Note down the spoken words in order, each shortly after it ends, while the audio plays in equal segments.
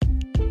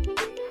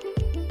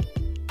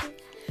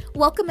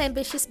Welcome,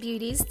 Ambitious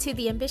Beauties, to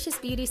the Ambitious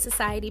Beauty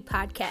Society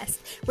podcast,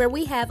 where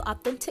we have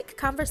authentic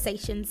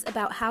conversations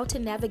about how to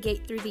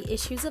navigate through the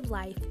issues of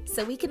life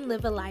so we can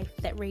live a life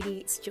that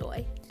radiates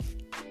joy.